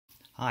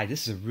Hi,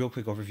 this is a real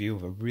quick overview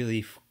of a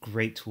really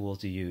great tool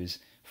to use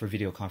for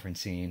video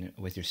conferencing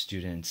with your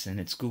students, and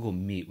it's Google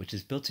Meet, which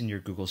is built in your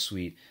Google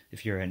Suite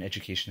if you're an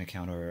education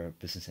account or a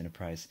business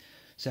enterprise.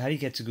 So how you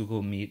get to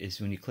Google Meet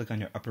is when you click on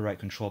your upper right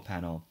control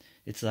panel.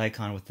 It's the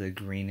icon with the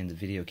green and the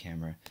video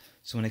camera.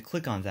 So when I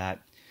click on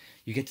that,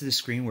 you get to the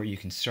screen where you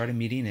can start a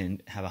meeting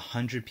and have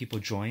 100 people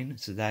join.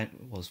 So that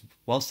was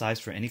well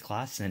sized for any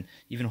class and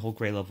even a whole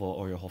grade level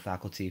or your whole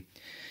faculty.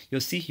 You'll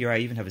see here I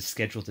even have a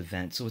scheduled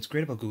event. So what's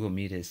great about Google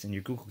Meet is in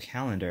your Google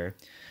Calendar,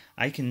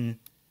 I can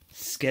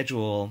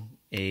schedule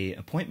a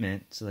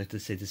appointment. So like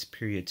let's say this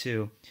period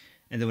 2.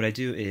 And then what I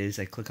do is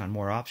I click on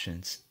more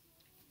options.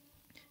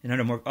 And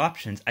under more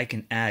options, I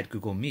can add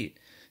Google Meet.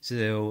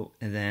 So,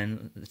 and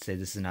then let's say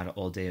this is not an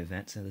all day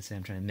event. So let's say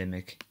I'm trying to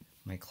mimic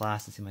my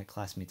class. Let's say my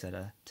class meets at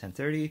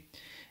 10:30,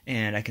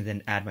 and I can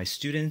then add my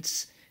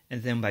students.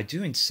 And then by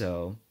doing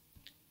so,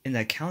 in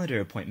that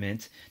calendar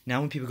appointment, now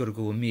when people go to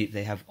Google Meet,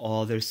 they have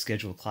all their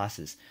scheduled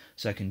classes.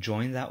 So I can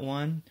join that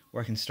one,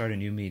 or I can start a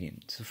new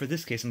meeting. So for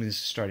this case, I'm going to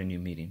start a new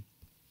meeting.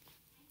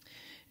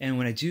 And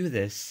when I do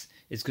this,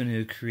 it's going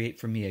to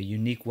create for me a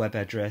unique web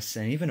address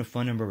and even a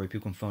phone number where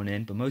people can phone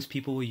in, but most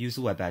people will use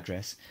the web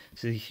address.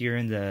 So here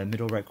in the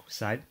middle right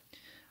side,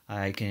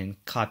 I can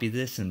copy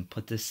this and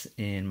put this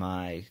in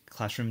my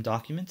classroom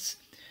documents.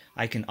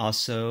 I can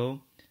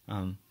also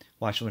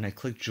watch when I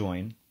click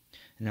join,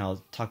 and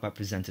I'll talk about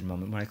present in a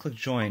moment. When I click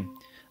join,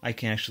 I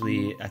can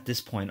actually, at this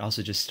point,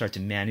 also just start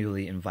to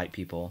manually invite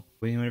people.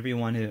 Whenever you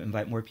want to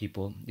invite more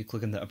people, you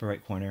click in the upper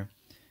right corner,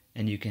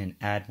 and you can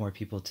add more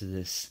people to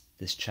this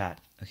chat,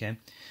 okay?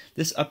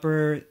 The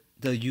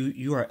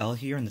URL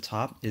here on the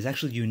top is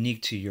actually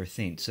unique to your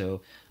thing,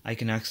 so I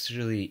can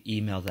actually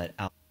email that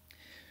out.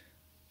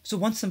 So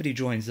once somebody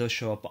joins, they'll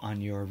show up on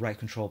your right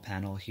control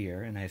panel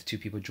here, and I have 2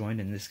 people joined.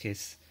 In this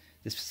case,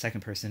 this second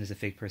person is a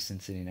fake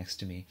person sitting next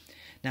to me.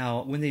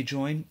 Now, when they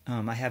join,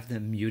 I have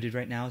them muted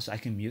right now, so I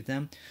can mute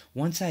them.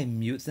 Once I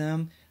mute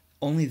them,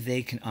 only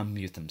they can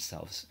unmute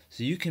themselves.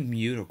 So you can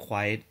mute or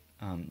quiet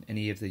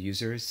any of the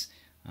users.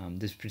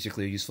 This is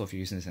particularly useful if you're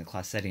using this in a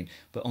class setting,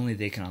 but only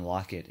they can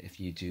unlock it if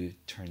you do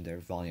turn their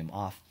volume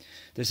off.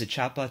 There's a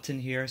chat button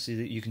here so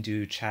that you can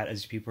do chat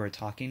as people are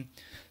talking.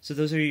 So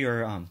those are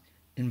your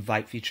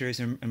invite features,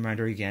 and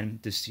reminder again,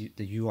 the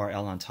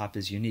URL on top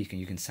is unique and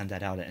you can send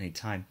that out at any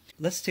time.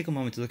 Let's take a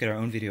moment to look at our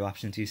own video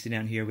options. You see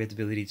down here we have the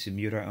ability to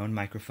mute our own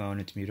microphone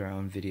and to mute our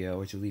own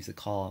video, or to leave the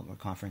call or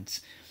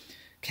conference.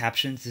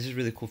 Captions, this is a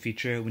really cool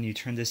feature. When you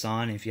turn this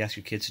on, if you ask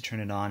your kids to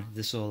turn it on,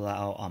 this will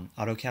allow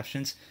auto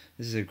captions.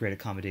 This is a great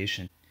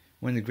accommodation.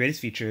 One of the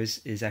greatest features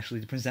is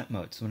actually the present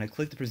mode. So when I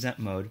click the present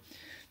mode,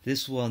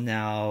 this will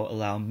now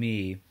allow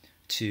me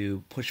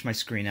to push my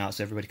screen out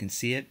so everybody can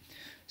see it.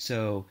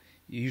 So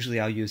usually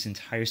I'll use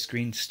entire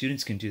screen.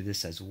 Students can do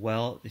this as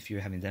well if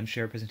you're having them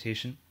share a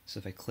presentation. So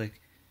if I click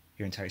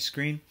your entire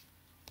screen,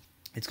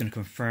 it's going to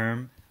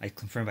confirm. I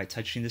confirm by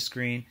touching the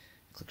screen,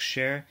 click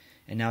share,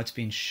 and now it's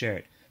being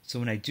shared. So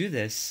when I do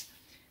this,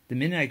 the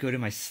minute I go to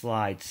my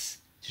slides,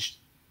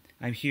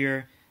 I'm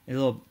here, a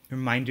little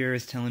reminder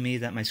is telling me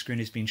that my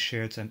screen is being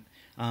shared. So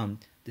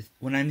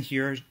when I'm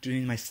here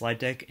doing my slide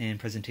deck in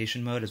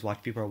presentation mode as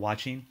people are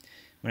watching,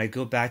 when I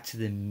go back to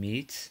the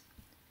Meet,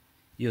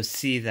 you'll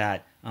see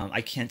that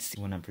I can't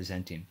see when I'm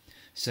presenting.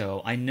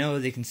 So I know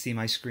they can see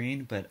my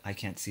screen, but I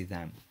can't see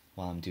them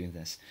while I'm doing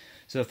this.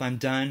 So if I'm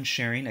done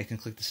sharing, I can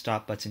click the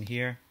stop button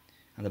here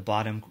on the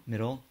bottom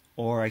middle,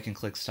 or I can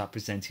click stop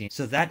presenting.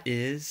 So that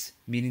is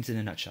meetings in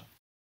a nutshell.